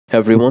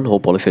Everyone,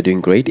 hope all of you are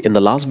doing great. In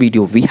the last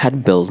video, we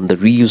had built the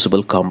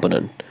reusable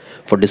component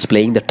for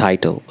displaying the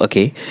title.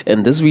 Okay,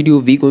 in this video,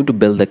 we're going to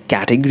build the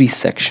category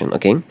section.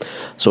 Okay,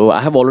 so I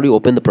have already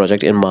opened the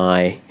project in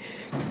my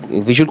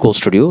Visual Code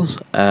Studios,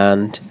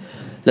 and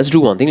let's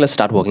do one thing. Let's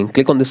start working.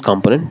 Click on this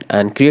component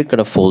and create kind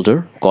of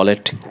folder, call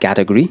it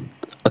category.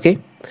 Okay,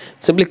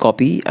 simply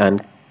copy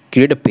and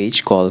create a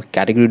page called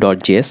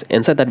category.js.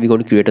 Inside that, we're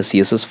going to create a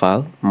CSS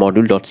file,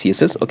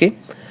 module.css. Okay,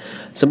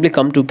 simply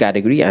come to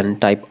category and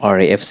type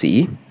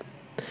rafce,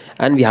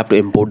 and we have to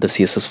import the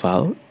CSS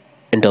file,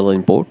 internal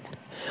import,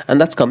 and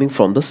that's coming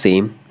from the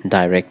same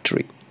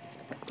directory.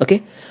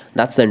 Okay,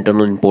 that's the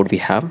internal import we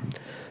have.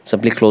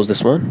 Simply close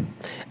this one,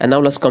 and now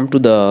let's come to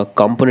the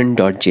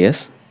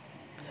component.js,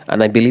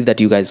 and I believe that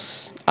you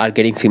guys are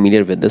getting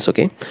familiar with this.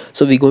 Okay,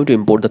 so we're going to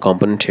import the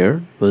component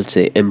here. We'll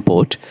say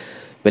import,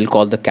 we'll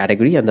call the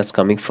category, and that's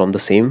coming from the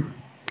same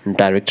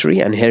directory,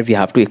 and here we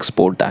have to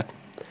export that.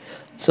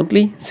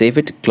 Simply save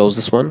it, close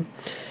this one,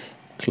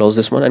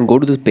 and go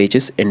to the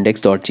pages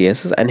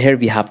index.js, and here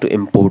we have to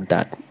import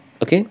that.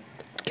 Okay,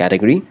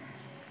 category,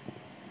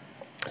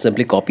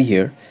 simply copy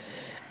here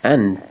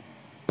and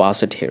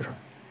pass it here,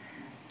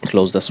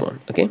 close this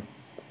one. Okay,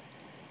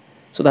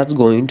 so that's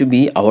going to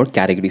be our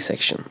category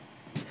section,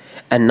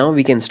 and now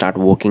we can start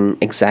working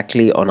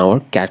exactly on our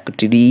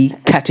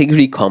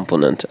category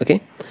component.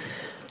 Okay,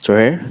 so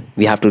here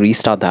we have to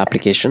restart the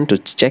application to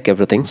check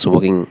everything's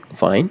working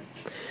fine.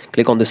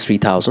 Click on this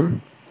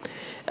 3000,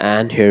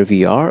 and here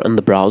we are in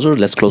the browser.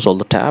 Let's close all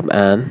the tab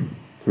and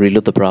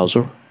reload the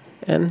browser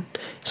and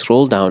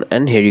scroll down,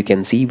 and here you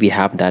can see we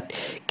have that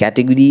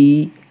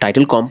category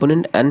title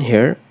component, and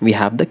here we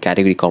have the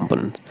category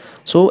component.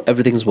 So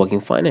everything is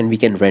working fine and we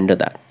can render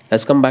that.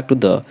 Let's come back to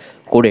the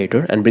code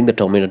editor and bring the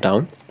terminal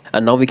down,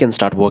 and now we can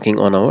start working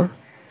on our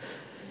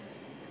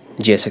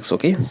JSX.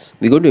 Okay,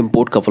 we're going to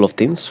import a couple of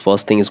things.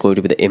 First thing is going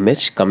to be the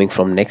image coming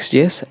from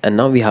Next.js, and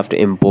now we have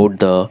to import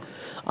the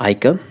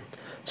icon.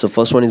 So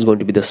first one is going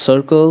to be the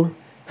circle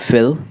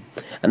fill,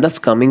 and that's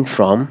coming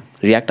from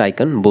React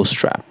Icon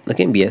Bootstrap.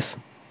 Okay, BS.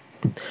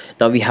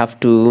 Now we have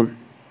to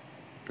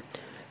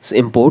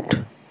import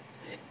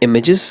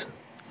images,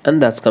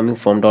 and that's coming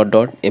from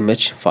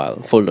 .image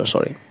file folder,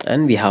 sorry,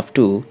 and we have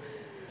to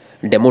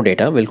demo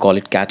data. We'll call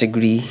it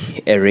category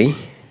array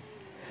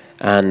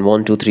and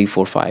 1 2 3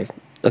 4 5.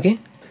 Okay,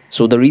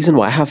 so the reason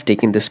why I have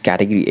taken this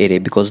category array,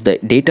 because the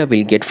data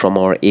we'll get from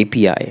our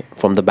API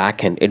from the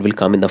backend, it will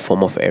come in the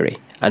form of array,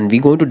 and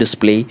we're going to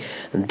display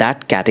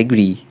that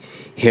category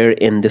here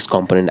in this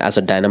component as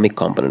a dynamic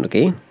component.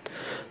 Okay,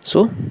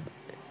 so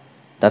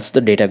that's the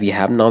data we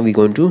have. Now we're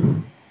going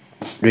to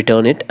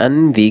return it,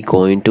 and we're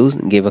going to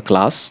give a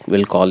class.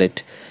 We'll call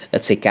it,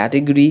 let's say,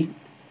 category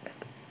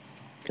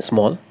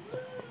small.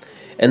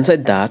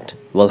 Inside that,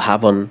 we'll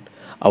have on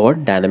our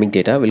dynamic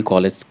data. We'll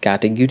call it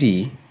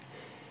category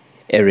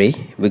array.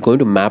 We're going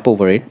to map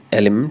over it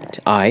element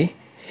I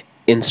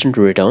instant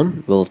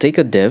return. We'll take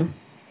a div,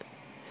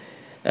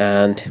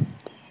 and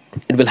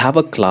it will have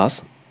a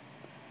class.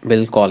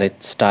 We'll call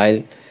it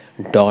style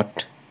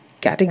dot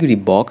category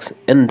box,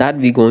 and that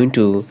we're going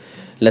to,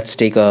 let's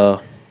take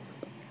a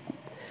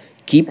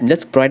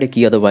let's provide a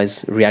key,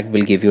 otherwise React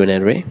will give you an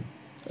array.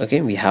 Okay,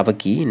 we have a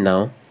key.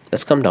 Now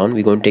let's come down.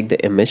 We're going to take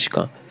the image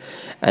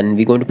and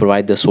we're going to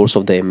provide the source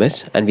of the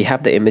image, and we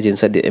have the image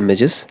inside the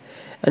images,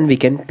 and we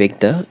can pick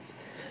the,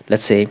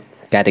 let's say,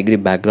 category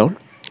background,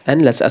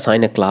 and let's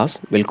assign a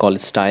class. We'll call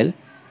it style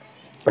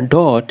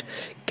dot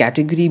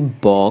category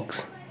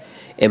box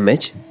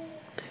image.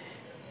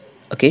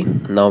 Okay,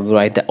 now we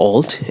write the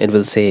alt. It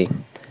will say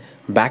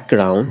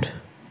background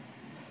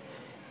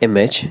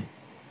image.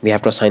 We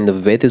have to assign the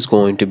width is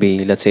going to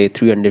be, let's say,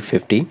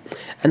 350,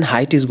 and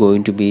height is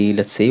going to be,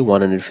 let's say,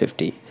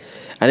 150,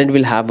 and it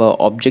will have a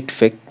object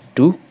fit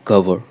to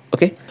cover.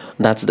 Okay,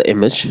 that's the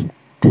image.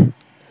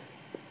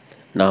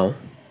 Now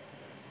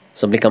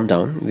simply come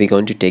down. We're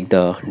going to take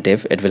the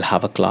div. It will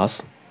have a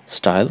class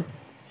style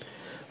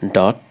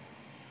dot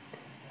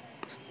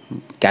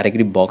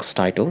category box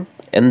title,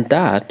 and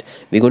that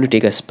we're going to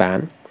take a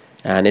span,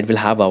 and it will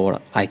have our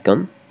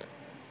icon.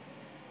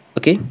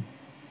 Okay,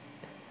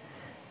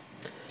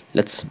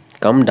 let's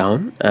come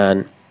down,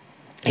 and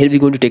here we're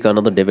going to take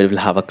another div. It will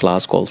have a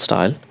class called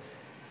style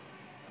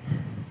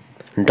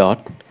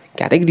dot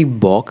category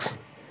box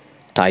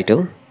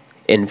title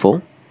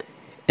info.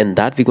 In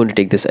that, we're going to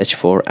take this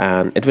h4,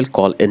 and it will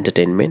call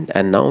entertainment,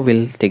 and now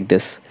we'll take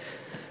this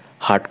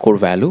hardcore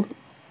value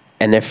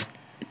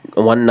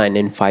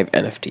NF1995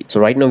 NFT. So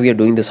right now we are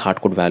doing this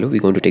hardcode value.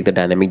 We're going to take the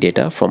dynamic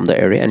data from the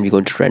array, and we're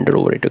going to render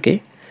over it.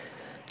 Okay,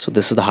 so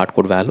this is the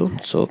hardcode value.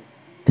 So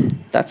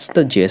that's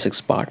the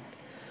JSX part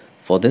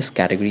for this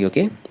category.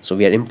 Okay, so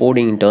we are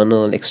importing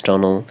internal,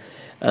 external,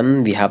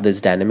 and we have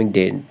this dynamic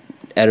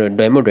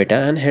demo data,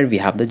 and here we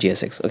have the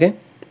JSX. Okay,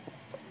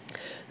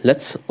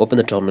 let's open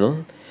the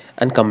terminal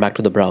and come back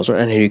to the browser,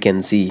 and here you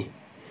can see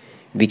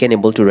we can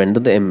able to render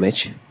the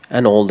image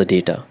and all the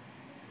data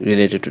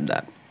related to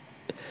that.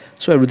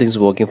 So everything's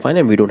working fine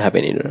and we don't have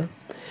any error.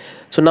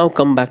 So now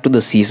come back to the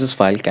CSS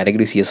file,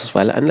 category CSS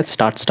file, and let's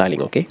start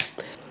styling. Okay,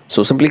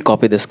 So simply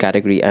copy this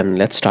category and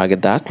let's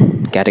target that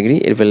category.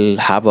 It will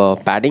have a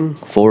padding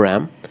 4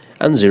 RAM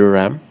and 0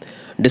 RAM.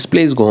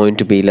 Display is going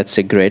to be, let's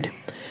say, grid,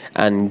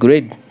 and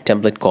grid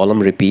template column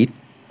repeat,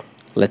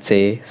 let's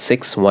say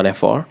 6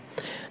 1FR.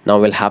 Now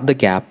we'll have the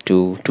gap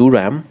to 2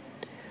 RAM.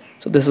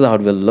 So this is how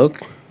it will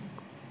look.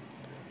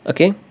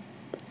 Okay,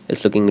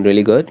 it's looking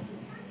really good.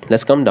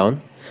 Let's come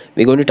down.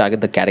 We're going to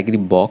target the category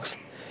box.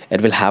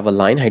 It will have a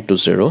line height to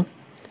 0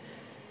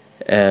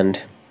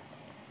 and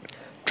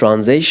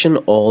transition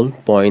all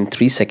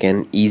 0.3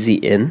 second easy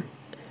in.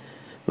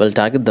 We'll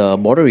target the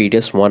border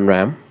radius 1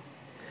 RAM,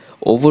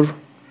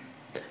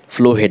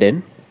 overflow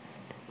hidden,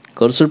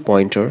 cursor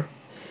pointer,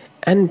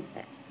 and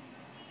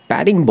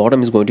padding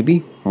bottom is going to be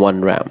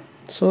 1 RAM.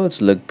 So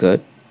it's look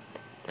good.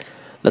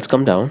 Let's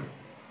come down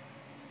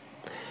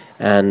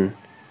and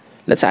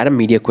let's add a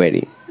media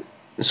query.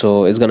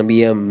 So it's going to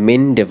be a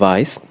min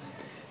device,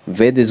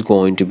 width is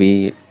going to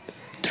be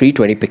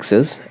 320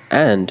 pixels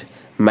and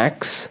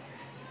max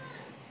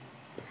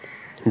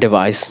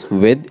device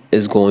width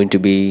is going to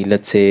be,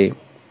 let's say,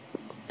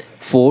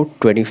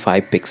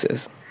 425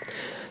 pixels.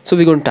 So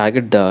we're going to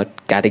target the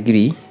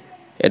category.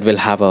 It will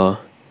have a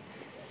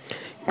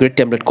grid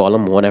template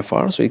column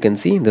 1FR. So you can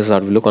see this is how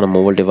it will look on a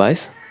mobile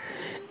device,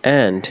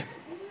 and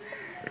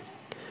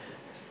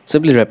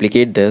simply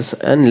replicate this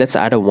and let's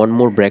add a one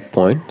more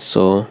breakpoint.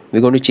 So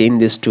we're going to change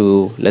this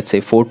to, let's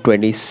say,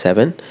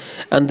 427,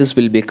 and this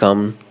will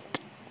become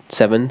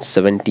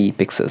 770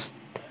 pixels,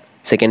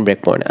 second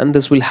breakpoint, and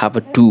this will have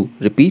a 2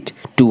 repeat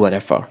 2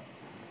 1FR.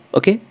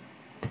 Okay,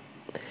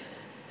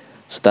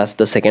 so that's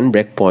the second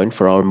breakpoint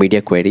for our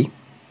media query.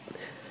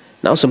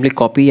 Now simply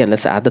copy and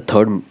let's add the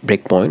third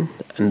breakpoint,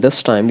 and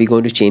this time we're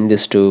going to change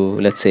this to,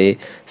 let's say,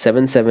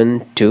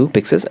 772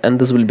 pixels, and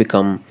this will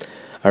become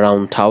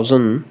around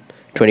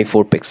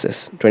 1024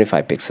 pixels,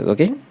 25 pixels.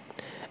 Okay,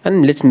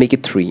 and let's make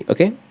it 3.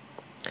 Okay,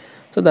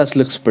 so that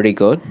looks pretty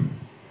good.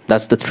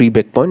 That's the 3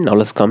 breakpoint. Now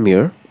let's come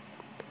here,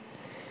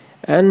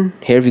 and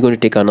here we're going to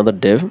take another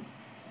div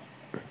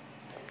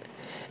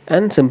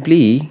and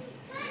simply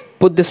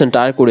put this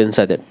entire code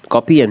inside it,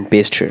 copy and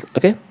paste here.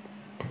 Okay,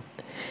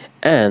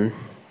 and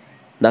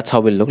that's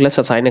how we'll look. Let's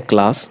assign a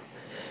class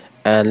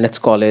and let's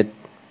call it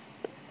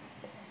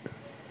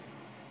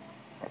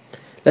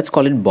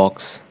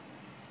box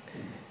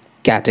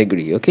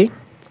category. Okay,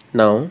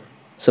 now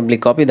simply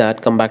copy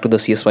that, come back to the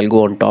Css file,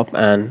 go on top,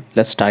 and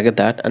let's target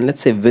that, and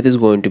let's say width is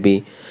going to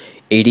be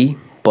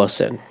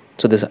 80%.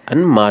 So this,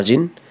 and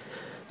margin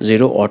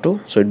 0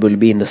 auto, so it will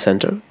be in the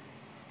center.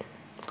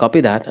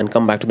 Copy that and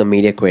come back to the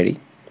media query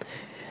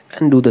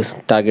and do this,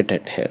 target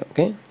it here.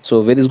 Okay, so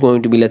width is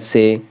going to be, let's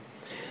say,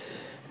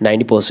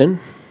 90%.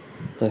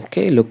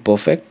 Okay, look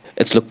perfect.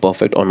 It's look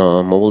perfect on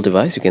a mobile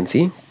device, you can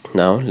see.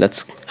 Now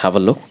let's have a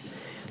look.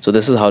 So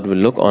this is how it will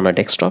look on a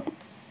desktop.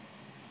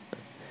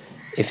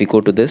 If we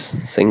go to this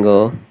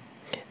single,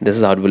 this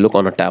is how it will look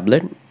on a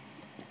tablet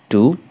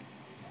 2,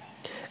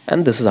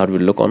 and this is how it will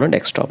look on a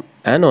desktop,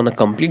 and on a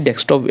complete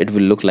desktop it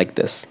will look like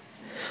this.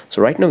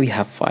 So right now we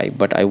have 5,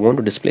 but I want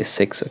to display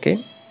 6.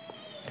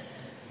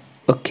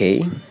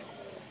 Okay,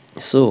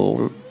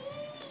 so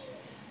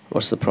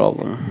what's the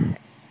problem?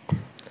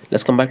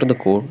 Let's come back to the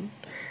code.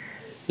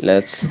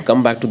 Let's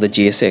come back to the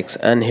JSX,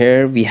 and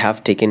here we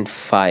have taken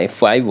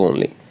 5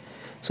 only,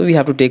 so we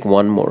have to take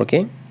one more.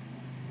 Okay,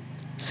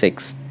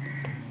 6.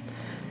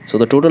 So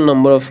the total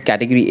number of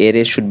category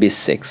arrays should be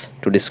 6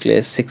 to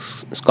display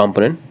 6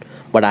 component,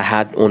 but I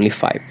had only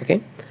 5.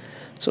 Okay,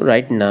 so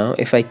right now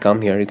if I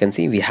come here, you can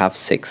see we have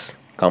 6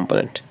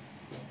 component.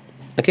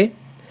 Okay,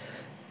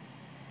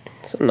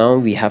 so now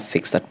we have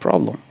fixed that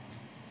problem.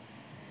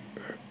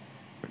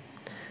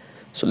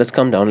 So let's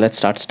come down, let's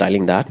start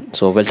styling that.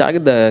 So we'll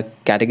target the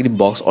category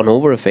box. On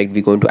over effect,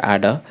 we're going to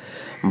add a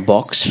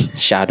box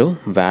shadow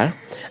var,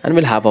 and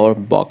we'll have our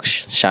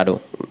box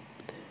shadow.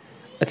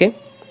 Okay,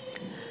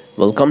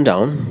 we'll come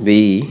down,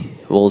 we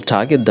will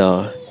target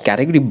the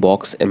category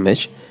box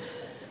image.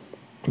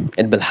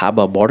 It will have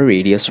a border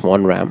radius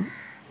 1 RAM.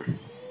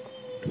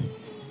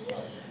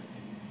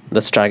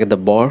 Let's target the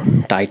bar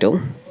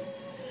title.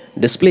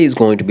 Display is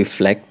going to be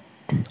flex,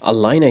 a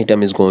line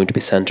item is going to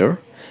be center,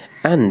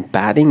 and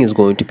padding is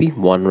going to be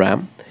 1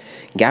 RAM.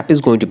 Gap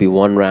is going to be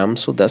 1 RAM,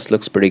 so that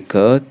looks pretty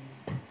good.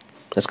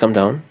 Let's come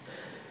down.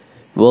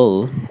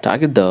 We'll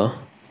target the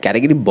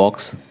category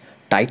box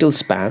title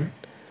span.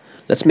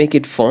 Let's make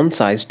it font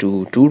size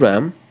to 2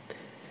 RAM,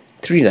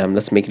 3 RAM.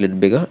 Let's make it a little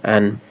bigger,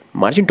 and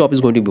margin top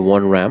is going to be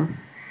 1 RAM.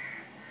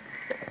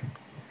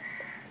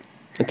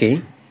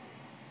 Okay,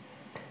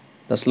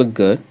 that's look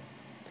good.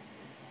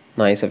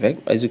 Nice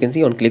effect. As you can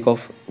see, on click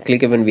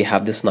event we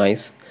have this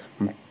nice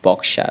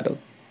box shadow.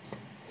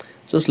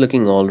 So it's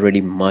looking already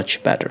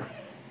much better.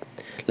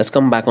 Let's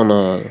come back on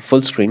a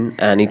full screen,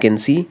 and you can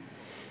see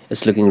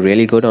it's looking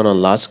really good on a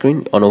large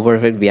screen. On over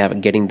effect we are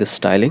getting this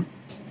styling.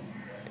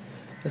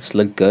 Let's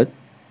look good.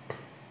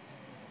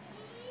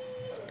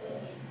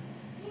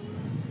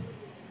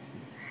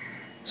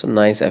 So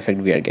nice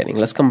effect we are getting.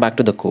 Let's come back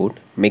to the code,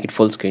 make it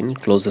full screen,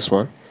 close this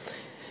one,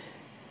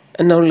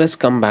 and now let's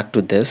come back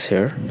to this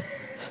here.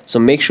 So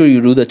make sure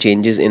you do the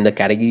changes in the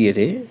category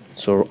array.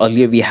 So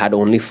earlier we had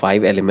only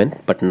 5 element,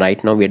 but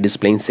right now we are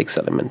displaying 6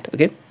 element.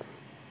 Okay,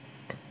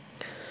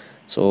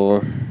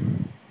 so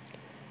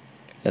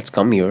let's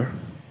come here.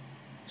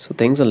 So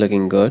things are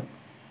looking good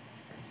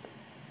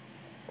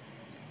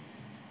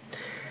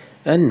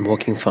and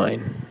working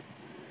fine.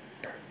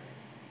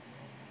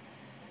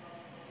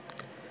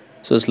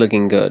 So it's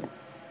looking good.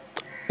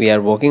 We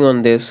are working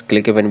on this.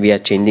 Click when we are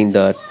changing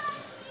the,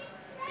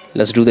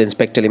 let's do the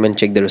inspect element,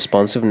 check the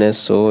responsiveness.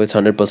 So it's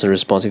 100%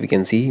 responsive. You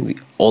can see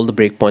all the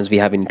breakpoints we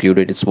have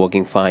included, it's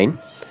working fine.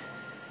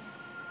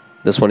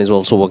 This one is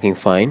also working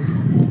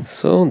fine.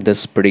 So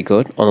this is pretty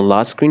good. On the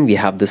last screen we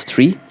have this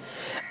 3,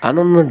 and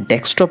on the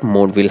desktop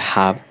mode we'll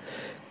have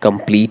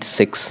complete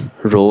 6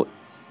 row.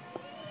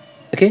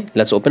 Okay,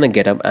 let's open a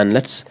GitHub and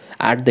let's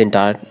add the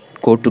entire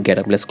code to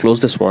GitHub. Let's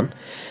close this one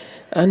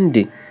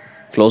and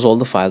close all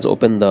the files,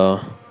 open the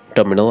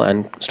terminal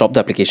and stop the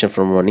application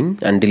from running,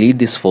 and delete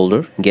this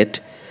folder git,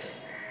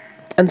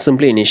 and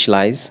simply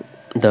initialize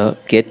the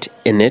git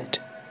init,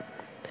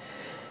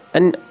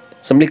 and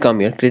simply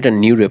come here, create a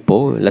new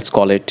repo. Let's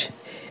call it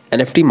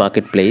NFT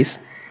marketplace,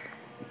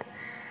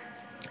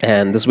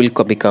 and this will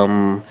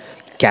become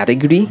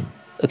category.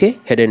 Okay,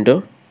 hit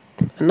enter,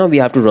 and now we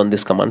have to run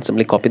this command.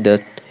 Simply copy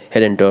that,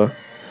 hit enter.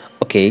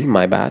 Okay,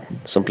 my bad.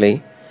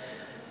 Simply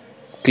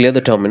clear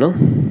the terminal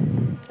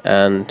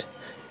and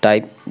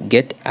type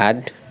git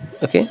add,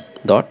 okay,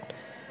 dot,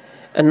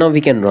 and now we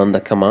can run the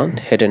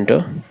command. Hit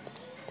enter,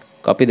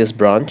 copy this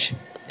branch,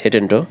 hit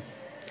enter,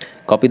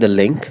 copy the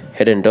link,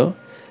 hit enter.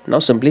 Now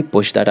simply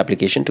push that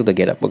application to the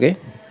GitHub. Okay,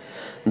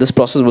 this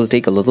process will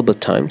take a little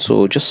bit time,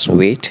 so just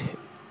wait.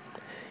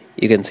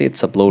 You can see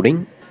it's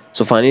uploading.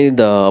 So finally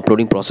the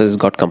uploading process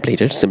got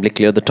completed. Simply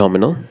clear the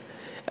terminal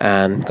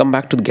and come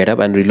back to the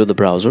GitHub and reload the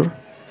browser,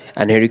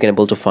 and here you can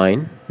able to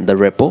find the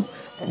repo.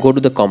 Go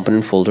to the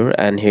component folder,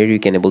 and here you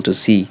can able to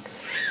see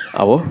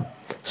our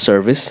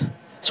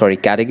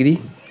category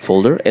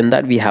folder. In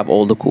that we have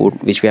all the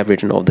code which we have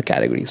written of the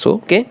category. So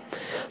okay,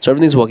 so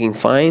everything is working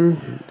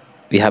fine.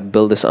 We have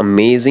built this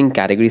amazing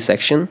category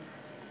section.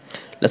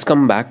 Let's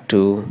come back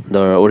to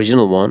the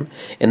original one.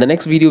 In the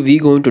next video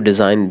we're going to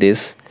design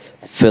this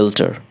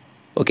filter.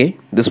 Okay,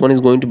 this one is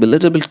going to be a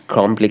little bit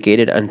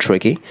complicated and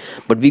tricky,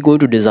 but we're going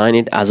to design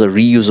it as a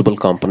reusable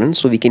component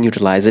so we can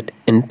utilize it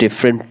in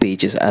different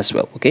pages as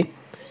well. Okay,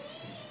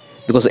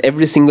 because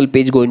every single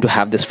page going to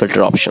have this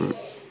filter option,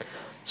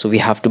 so we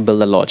have to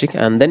build a logic,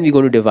 and then we're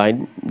going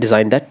to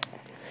design that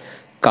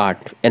card,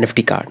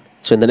 NFT card.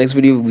 So in the next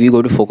video we're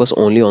going to focus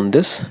only on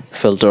this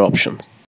filter options.